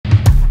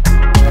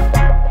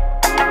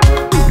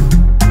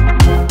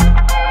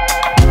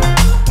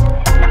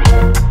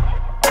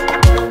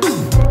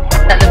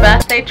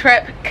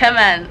birthday trip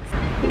commence.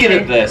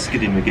 Get up there,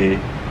 Skiddy McGee.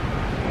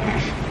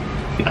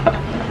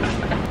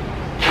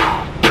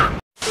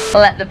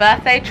 Let the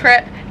birthday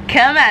trip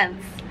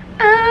commence.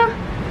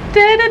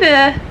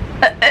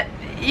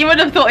 You would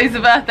have thought he's a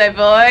birthday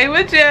boy,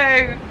 would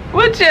you?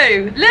 Would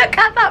you? Look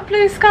at that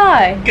blue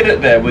sky. Get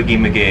up there, Wiggy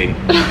McGee.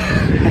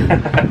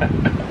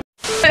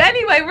 But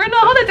anyway, we're on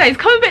our holidays.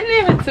 Come a bit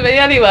nearer to me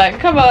anyway.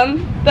 Come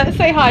on. Let's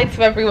say hi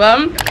to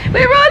everyone.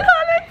 We're on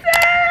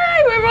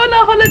holiday! We're on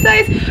our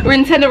holidays. We're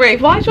in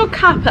Tenerife. Why is your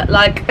cap at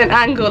like an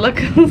angle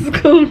like a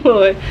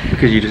schoolboy?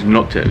 Because you just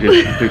knocked it.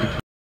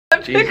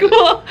 Big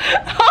what?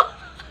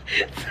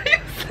 So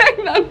you're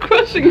saying that I'm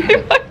crushing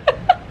you?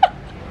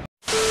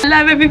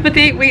 Hello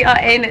everybody, we are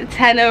in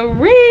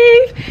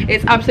Tenerife.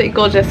 It's absolutely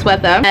gorgeous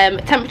weather.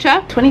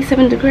 Temperature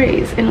 27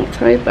 degrees in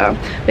October.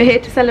 We're here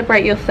to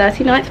celebrate your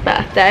 39th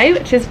birthday,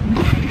 which is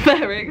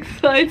very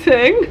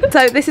exciting.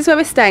 So this is where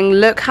we're staying.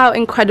 Look how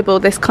incredible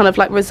this kind of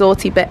like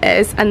resorty bit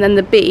is, and then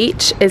the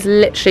beach is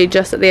literally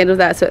just at the end of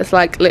there, so it's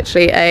like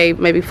literally a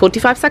maybe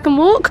 45-second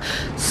walk.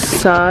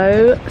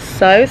 So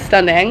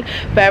stunning,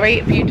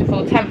 very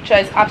beautiful. Temperature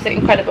is absolutely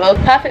incredible,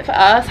 perfect for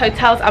us.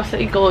 Hotel's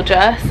absolutely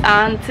gorgeous,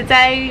 and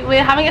today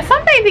we're having a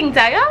sunbathing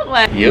day,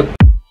 aren't we? Yep.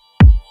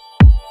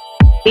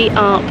 We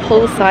are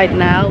poolside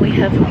now. We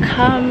have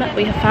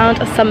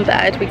found a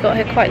sunbed. We got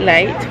here quite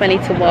late, 20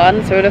 to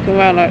 1, so we're looking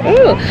around like,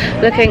 ooh,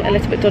 looking a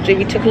little bit dodgy.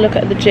 We took a look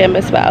at the gym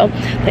as well.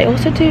 They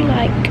also do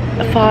like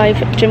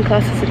 5 gym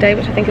classes a day,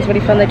 which I think is really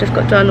fun. They just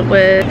got done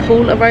with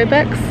pool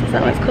aerobics, is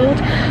that what it's called?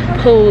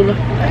 Pool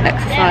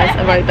exercise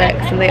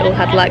aerobics, and they all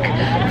had like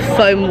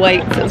foam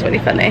weights. It was really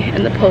funny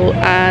in the pool.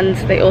 And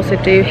they also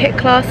do HIIT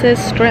classes,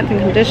 strength and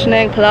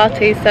conditioning,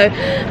 Pilates, so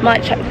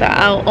might check that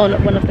out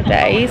on one of the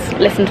days.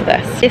 Listen to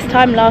this. This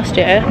time last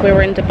year we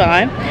were in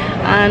Dubai,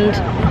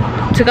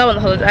 and to go on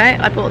the holiday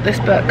I bought this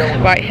book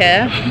right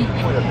here.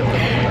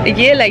 A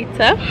year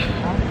later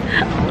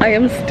I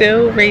am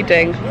still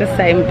reading the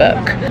same book.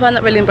 I find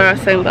that really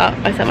embarrassing, but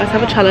I set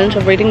myself a challenge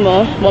of reading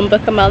more, 1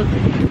 book a month.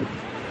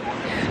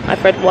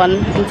 I've read 1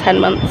 in 10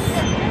 months,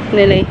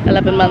 nearly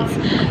 11 months.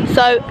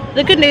 So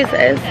the good news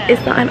is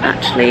that I'm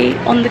actually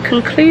on the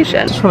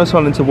conclusion. Just trying to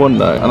sign into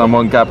OneNote, and I'm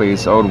on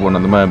Gabby's old one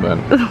at the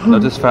moment. I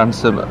just found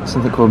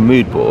something called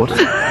Mood Board.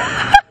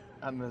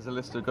 And there's a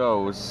list of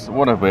goals,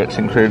 one of which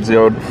includes the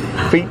old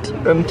feet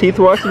and teeth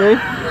whitening.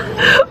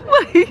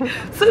 Wait,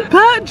 so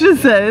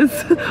purchases?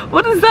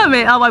 What does that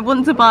mean? Oh, I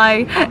want to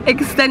buy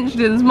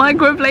extensions,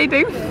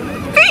 microblading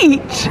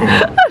feet.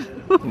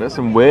 There's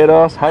some weird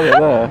ass hair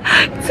there.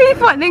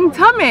 Teeth whitening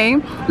tummy,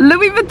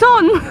 Louis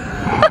Vuitton.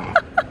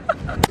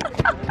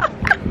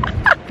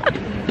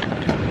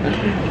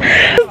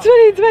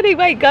 2020,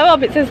 wait, go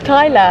up, it says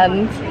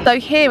Thailand. So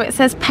here it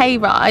says pay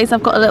rise.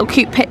 I've got a little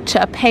cute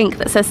picture, pink,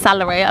 that says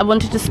salary. I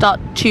wanted to start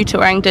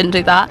tutoring, didn't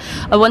do that.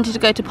 I wanted to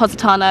go to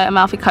Positano,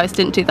 Amalfi Coast,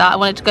 didn't do that. I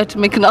wanted to go to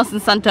Mykonos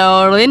and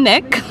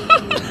Santorini.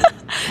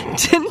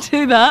 Didn't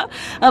do that.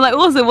 And I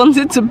also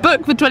wanted to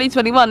book for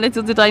 2021,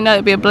 little did I know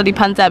it'd be a bloody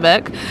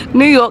pandemic.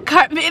 New York,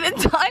 Caribbean and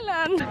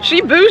Thailand.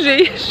 She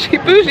bougie,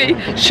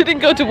 she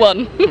didn't go to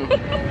one.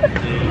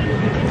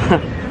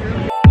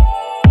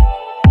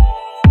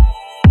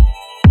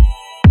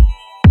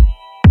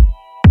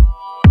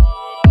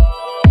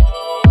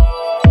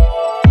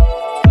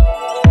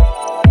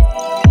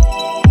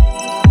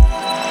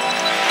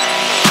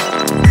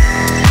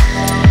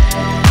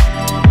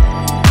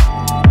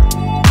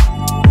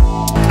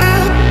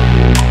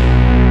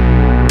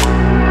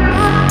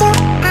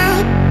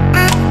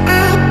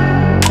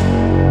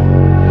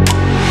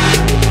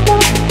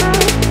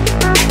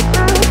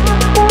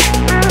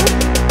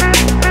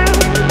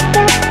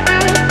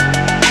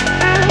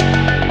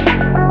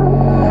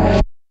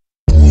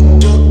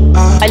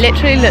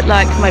 Literally look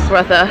like my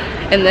brother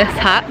in this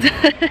hat.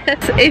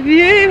 So if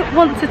you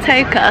want to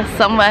take us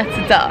somewhere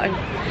to die,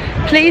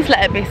 please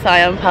let it be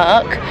SIAM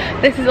Park.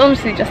 This is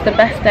honestly just the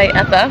best day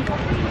ever,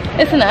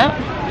 isn't it?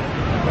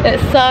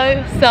 It's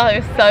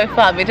so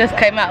fun. We just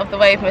came out of the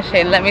wave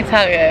machine, let me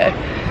tell you.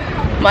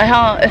 My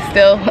heart is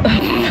still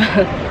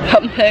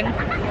pumping.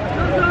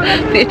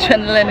 The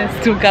adrenaline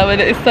is still going.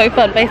 It is so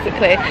fun.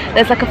 Basically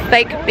there's like a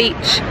fake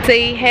beach.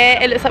 See here,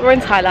 it looks like we're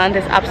in Thailand.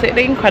 It's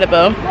absolutely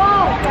incredible,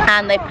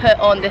 and they put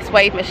on this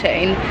wave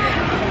machine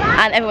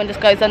and everyone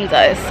just goes under.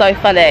 It's so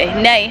funny.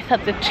 Nath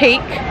had the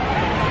cheek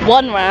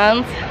 1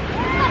 round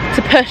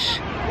to push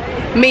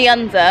me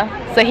under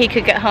so he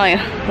could get higher.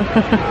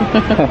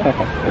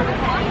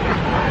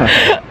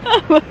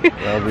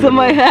 So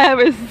my hair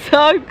is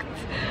soaked.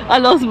 I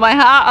lost my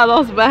hat, I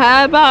lost my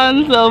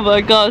hairbands, oh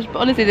my gosh. But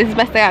honestly, this is the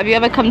best day out. If you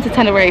ever come to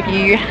Tenerife,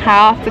 you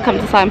have to come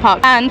to SIAM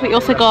Park. And we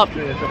also got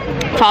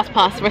fast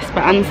pass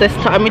wristbands this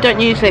time. We don't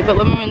usually, but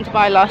when we were in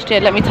Dubai last year,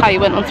 let me tell you,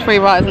 we went on 3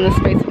 rides in the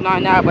space of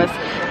 9 hours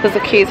because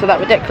the queues were that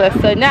ridiculous.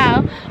 So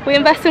now we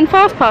invest in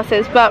fast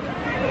passes, but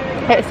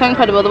it's so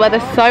incredible. The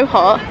weather's so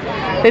hot.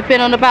 We've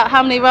been on about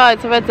how many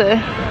rides already?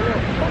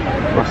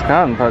 What's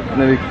going? But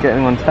maybe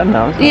getting on 10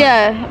 now, isn't it?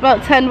 Yeah,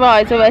 about 10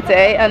 rides already,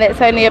 and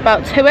it's only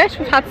about 2ish.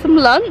 We've had some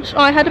lunch.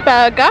 I had a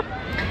burger.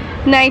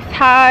 Nath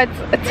had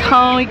a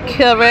Thai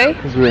curry.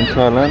 Because we're in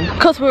Thailand.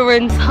 Because we're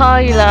in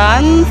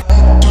Thailand.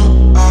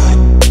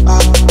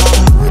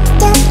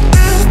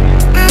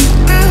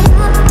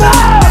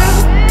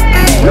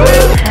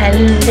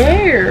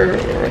 Hello.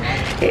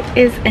 It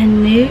is a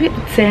new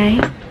day.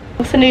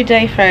 What's a new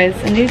day phrase?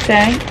 A new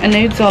day, a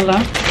new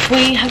dollar.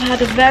 We have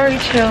had a very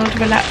chilled,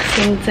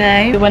 relaxing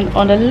day. We went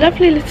on a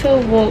lovely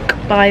little walk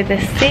by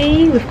the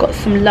sea. We've got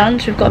some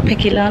lunch. We've got a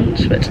picky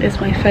lunch, which is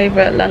my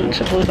favourite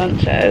lunch of all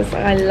lunches.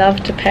 I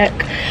love to pick.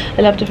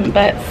 I love different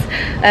bits.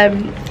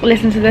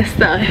 Listen to this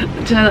though. Do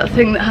you know that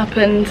thing that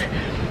happened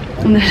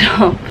in the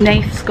shop?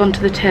 Nath's gone to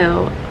the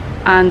till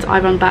and I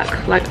run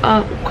back like,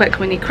 oh, quick,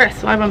 we need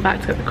crisps. So I run back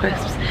to get the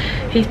crisps.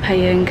 He's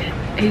paying.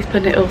 He's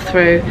putting it all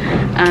through,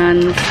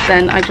 and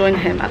then I join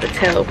him at the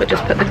till, but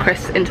just put the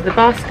crisps into the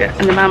basket.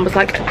 And the man was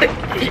like,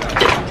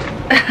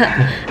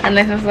 and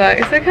Nathan was like,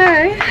 it's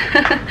okay.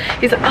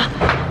 He's like,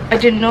 oh, I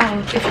didn't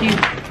know if you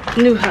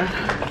knew her.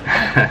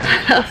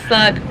 I was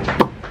like,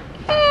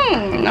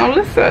 now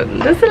listen,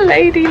 there's a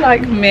lady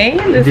like me,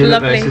 this you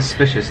lovely. look very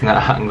suspicious in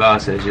that hat and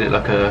glasses. You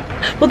look like a.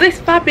 Well, this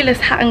fabulous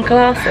hat and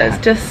glasses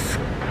just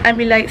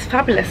emulates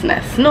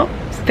fabulousness, not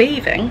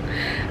thieving.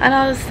 And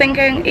I was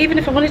thinking, even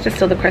if I wanted to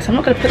steal the crisps, I'm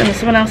not going to put them in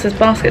someone else's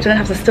basket to then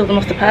have to steal them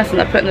off the person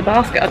that put in the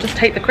basket. I'll just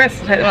take the crisps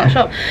and take them out of the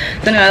shop.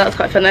 So anyway, that's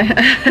quite funny.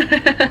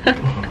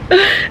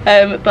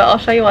 But I'll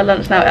show you our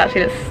lunch now. It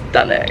actually looks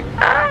stunning.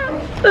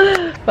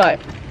 Right,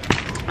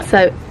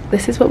 so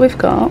this is what we've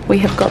got. We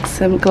have got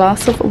some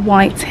glass of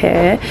white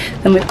here,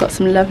 then we've got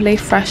some lovely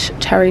fresh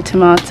cherry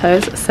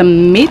tomatoes,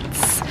 some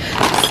meats,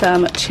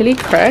 some chili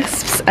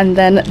crisps, and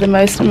then the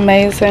most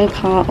amazing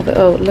part of it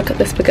all, look at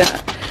this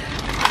baguette.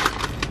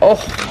 Oh,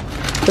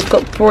 we've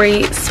got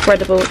brie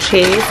spreadable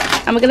cheese,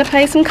 and we're going to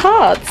play some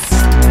cards.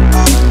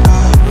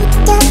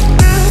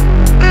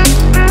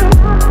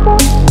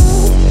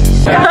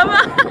 Come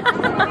on!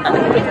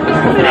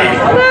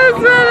 That's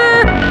funny!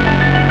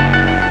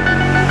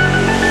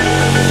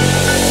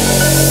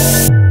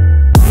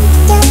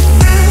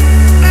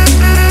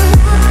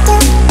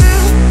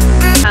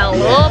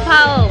 Hello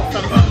pals,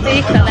 I'm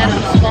speaking in a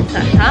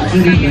spotter, huh?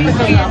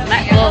 I've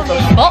met loads of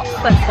spots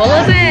this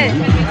holiday.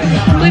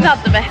 We've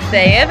had the best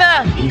day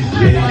ever.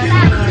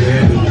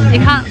 You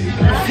can't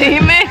see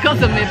me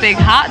because of my big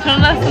hat. Do you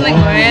know something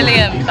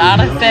really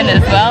embarrassing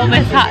as well?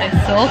 This hat is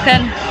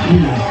soaking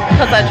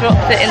because I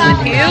dropped it in the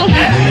pool.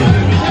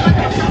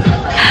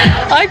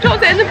 I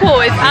dropped it in the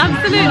pool. It's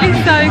absolutely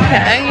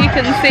soaking. You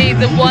can see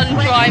the one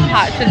dry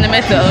patch in the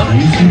middle,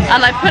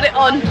 and I put it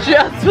on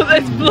just for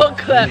this vlog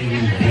clip,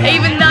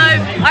 even though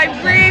I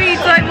really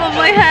don't want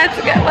my hair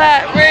to get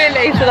wet,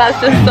 really. So that's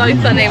just so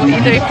funny what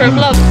you do for a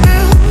vlog.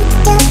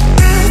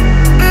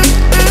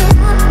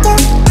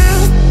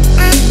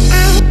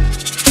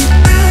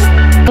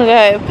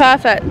 Okay,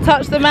 perfect.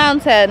 Touch the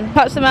mountain.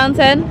 Touch the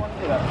mountain.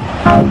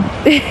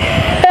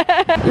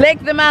 Lick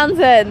the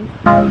mountain.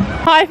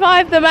 High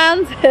five the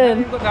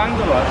mountain.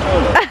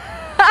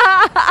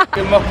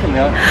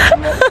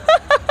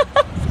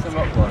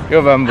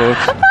 You're humbled.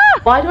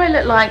 Why do I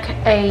look like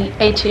a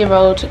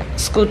 80-year-old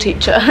school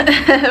teacher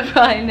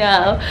right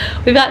now?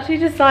 We've actually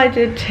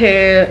decided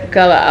to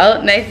go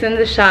out. Nath's in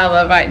the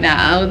shower right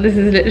now. This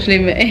is literally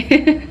me.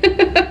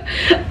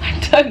 I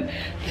don't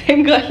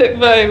think I look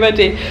very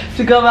ready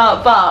to go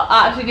out, but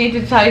I actually need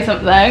to tell you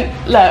something.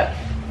 Look.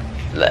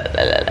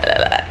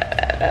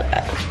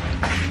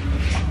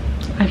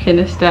 I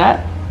finished it.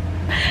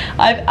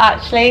 I've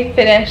actually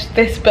finished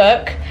this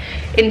book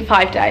in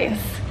 5 days.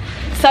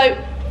 So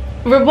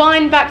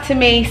rewind back to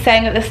me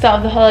saying at the start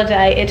of the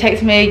holiday it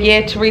takes me a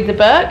year to read the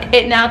book.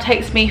 It now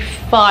takes me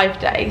 5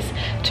 days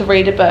to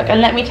read a book,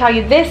 and let me tell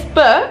you, this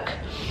book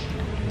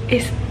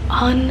is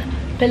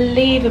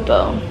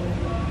unbelievable.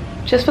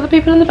 Just for the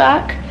people in the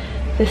back,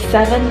 The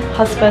 7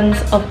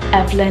 Husbands of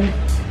Evelyn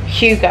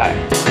Hugo.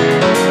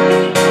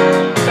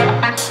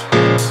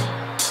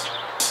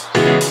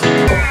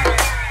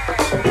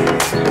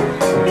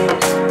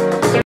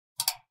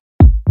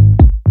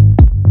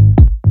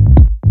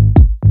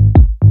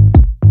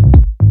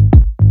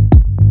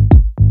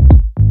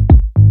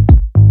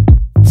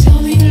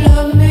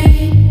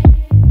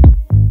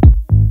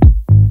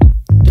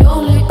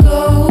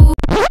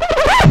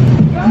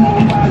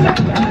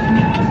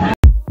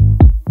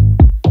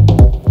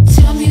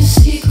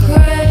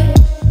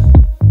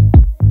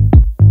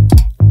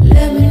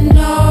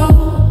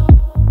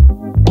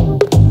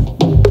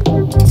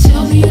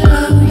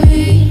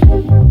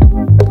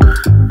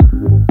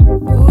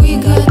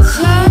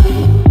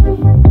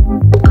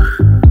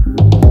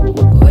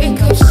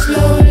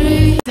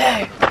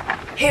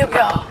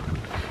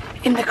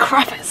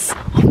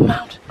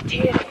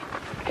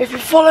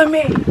 Follow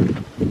me.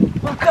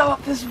 We'll go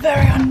up this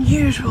very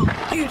unusual,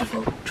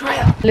 beautiful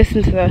trail.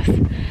 Listen to this.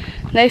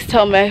 Nath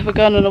told me we're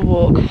going on a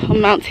walk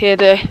on Mount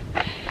Teide.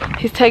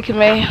 He's taken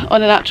me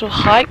on an actual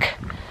hike.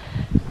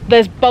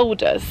 There's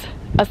boulders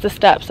as the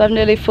steps. I've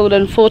nearly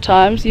fallen 4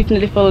 times. You've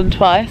nearly fallen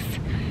twice.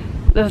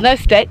 There's no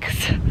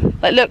sticks.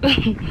 Like, look,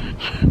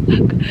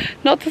 look,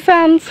 not to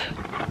sound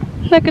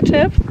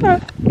negative,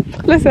 but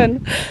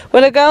Listen,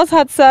 when a girl's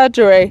had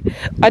surgery,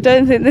 I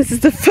don't think this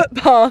is the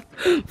footpath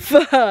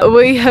for her.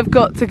 We have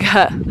got to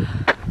get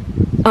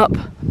up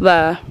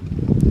there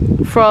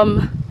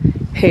from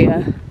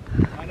here.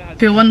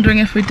 If you're wondering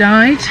if we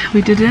died,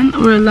 we didn't.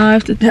 We're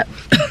alive to death.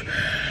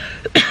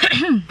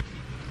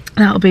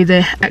 That'll be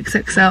the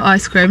XXL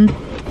ice cream.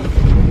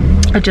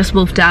 I just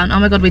wolfed down. Oh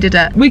my god, we did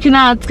it. We can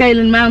add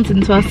scaling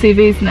mountain to our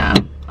CVs now.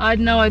 I had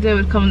no idea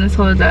we'd come on this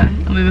holiday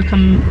and we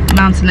become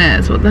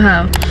mountaineers. What the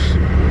hell?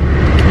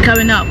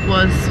 Going up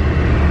was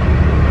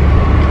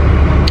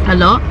a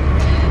lot,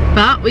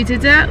 but we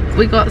did it.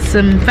 We got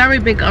some very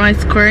big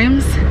ice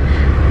creams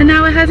and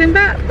now we're heading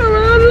back for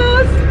our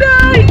last day.